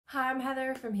Hi, I'm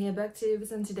Heather from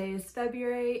booktubes, and today is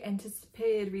February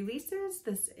anticipated releases.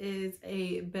 This is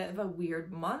a bit of a weird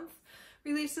month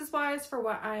releases wise for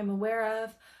what I am aware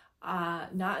of.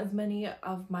 Not as many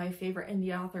of my favorite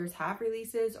indie authors have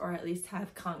releases, or at least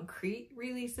have concrete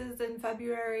releases in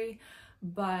February.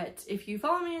 But if you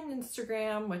follow me on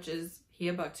Instagram, which is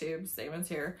booktubes, same as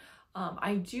here,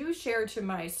 I do share to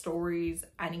my stories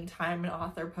anytime an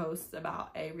author posts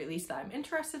about a release that I'm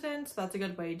interested in, so that's a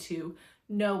good way to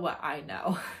know what I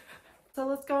know. So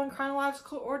let's go in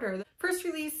chronological order. The first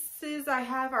releases I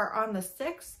have are on the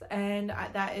 6th, and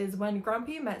that is When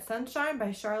Grumpy Met Sunshine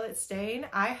by Charlotte Stein.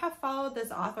 I have followed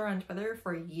this author on Twitter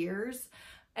for years,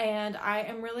 and I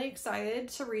am really excited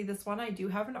to read this one. I do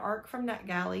have an arc from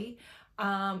NetGalley.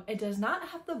 It does not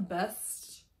have the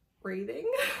best rating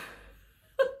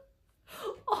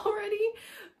already,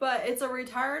 but it's a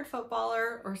retired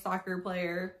footballer or soccer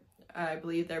player. I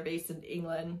believe they're based in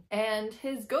England, and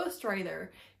his ghostwriter.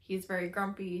 He's very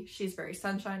grumpy, she's very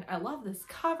sunshine. I love this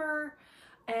cover,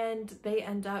 and they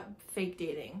end up fake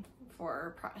dating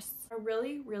for press. I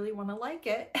really want to like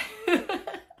it, and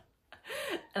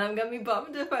I'm gonna be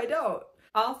bummed if I don't.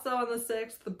 Also on the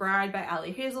 6th, The Bride by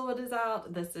Ali Hazelwood is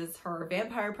out. This is her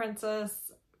vampire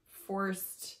princess,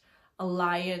 forced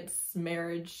alliance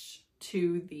marriage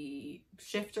to the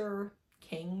shifter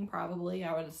king, probably,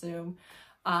 I would assume.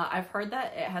 I've heard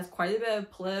that it has quite a bit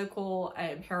of political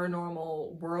and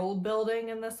paranormal world building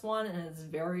in this one, and it's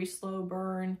very slow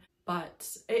burn, but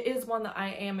it is one that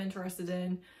I am interested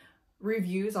in.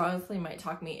 Reviews honestly might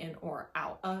talk me in or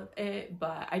out of it,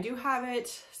 but I do have it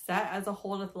set as a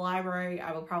hold at the library.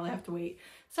 I will probably have to wait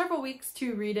several weeks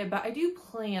to read it, but I do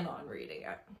plan on reading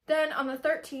it. Then on the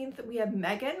 13th, we have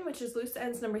Meegan, which is Loose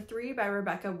Ends number 3 by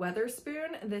Rebekah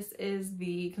Weatherspoon. This is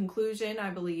the conclusion, I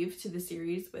believe, to the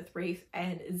series with Rafe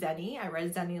and Zenny. I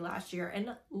read Zenny last year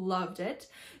and loved it.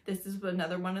 This is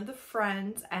another one of the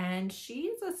friends, and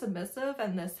she's a submissive,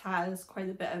 and this has quite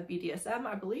a bit of BDSM.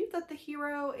 I believe that the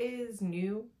hero is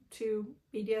new to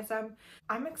BDSM.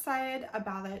 I'm excited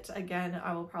about it. Again,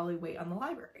 I will probably wait on the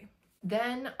library.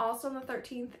 Then also on the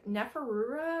 13th,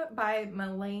 Neferura by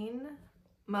Malayna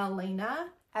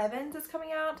Evans is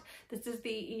coming out. This is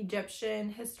the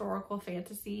Egyptian historical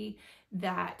fantasy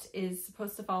that is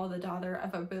supposed to follow the daughter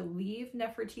of, I believe,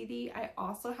 Nefertiti. I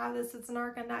also have this as an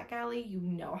arc on NetGalley. You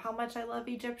know how much I love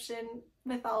Egyptian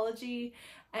mythology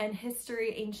and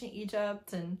history, ancient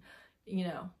Egypt, and you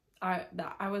know,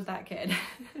 I was that kid.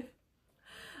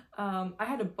 I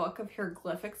had a book of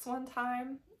hieroglyphics one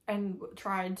time and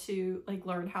tried to like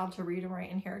learn how to read and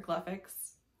write in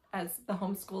hieroglyphics as the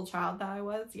homeschool child that I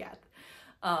was. Yeah.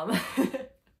 I'm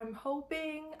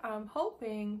hoping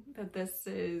that this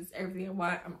is everything I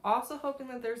want. I'm also hoping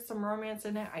that there's some romance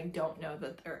in it. I don't know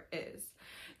that there is.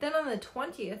 Then on the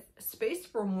 20th, Space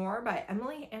for More by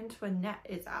Emily Antoinette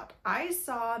is out. I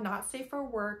saw Not Safe for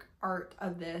Work art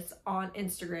of this on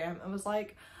Instagram and was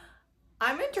like,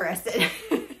 I'm interested.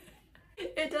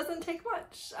 It doesn't take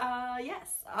much.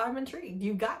 Yes, I'm intrigued.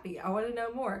 You got me. I want to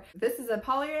know more. This is a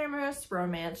polyamorous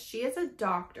romance. She is a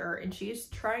doctor and she's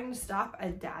trying to stop a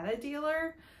data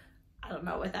dealer. I don't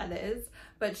know what that is,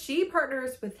 but she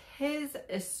partners with his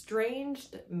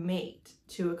estranged mate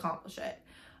to accomplish it.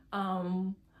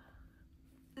 Does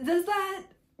that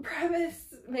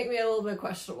premise make me a little bit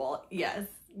questionable? Yes.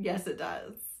 Yes, it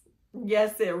does.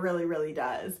 Yes, it really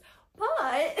does.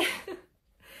 But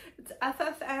it's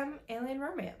FFM alien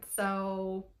romance,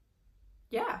 so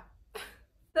yeah.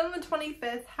 Then on the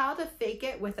 25th, How to Fake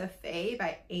It with a Fae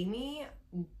by Amy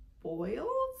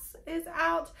Boyles is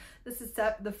out. This is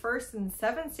the first in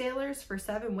 7 Sailors for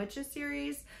 7 Witches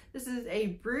series. This is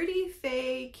a broody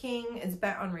fae king is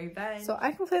bent on revenge. So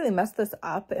I completely messed this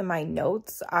up in my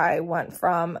notes. I went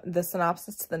from the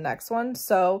synopsis to the next one.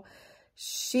 So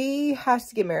she has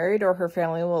to get married or her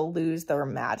family will lose their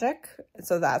magic.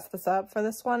 So that's the setup for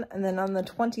this one. And then on the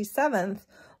 27th,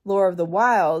 Lore of the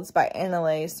Wilds by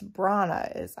Analeigh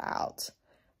Sbrana is out.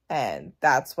 And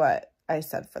that's what I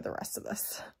said for the rest of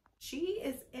this. She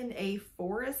is in a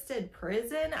forested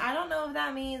prison. I don't know if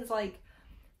that means like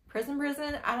prison.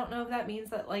 I don't know if that means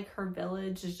that like her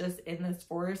village is just in this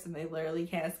forest and they literally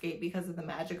can't escape because of the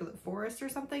magic of the forest or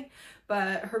something.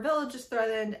 But her village is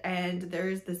threatened, and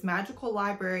there's this magical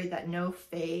library that no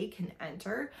fae can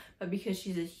enter. But because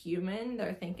she's a human,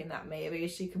 they're thinking that maybe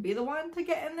she could be the one to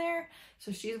get in there.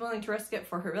 So she's willing to risk it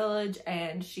for her village,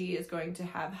 and she is going to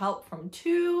have help from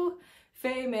 2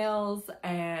 fae males,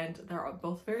 and they're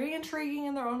both very intriguing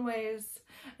in their own ways.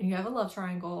 And you have a love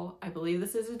triangle. I believe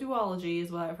this is a duology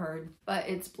is what I've heard, but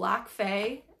it's black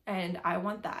fae, and I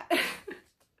want that.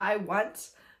 I want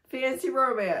fancy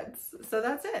romance. So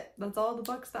that's it. That's all the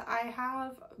books that I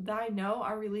have that I know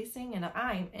are releasing and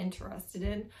I'm interested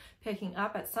in picking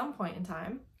up at some point in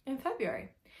time in February.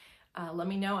 Let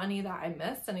me know any that I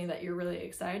missed, any that you're really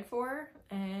excited for,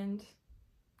 and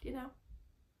you know,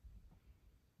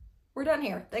 we're done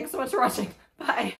here. Thanks so much for watching. Bye.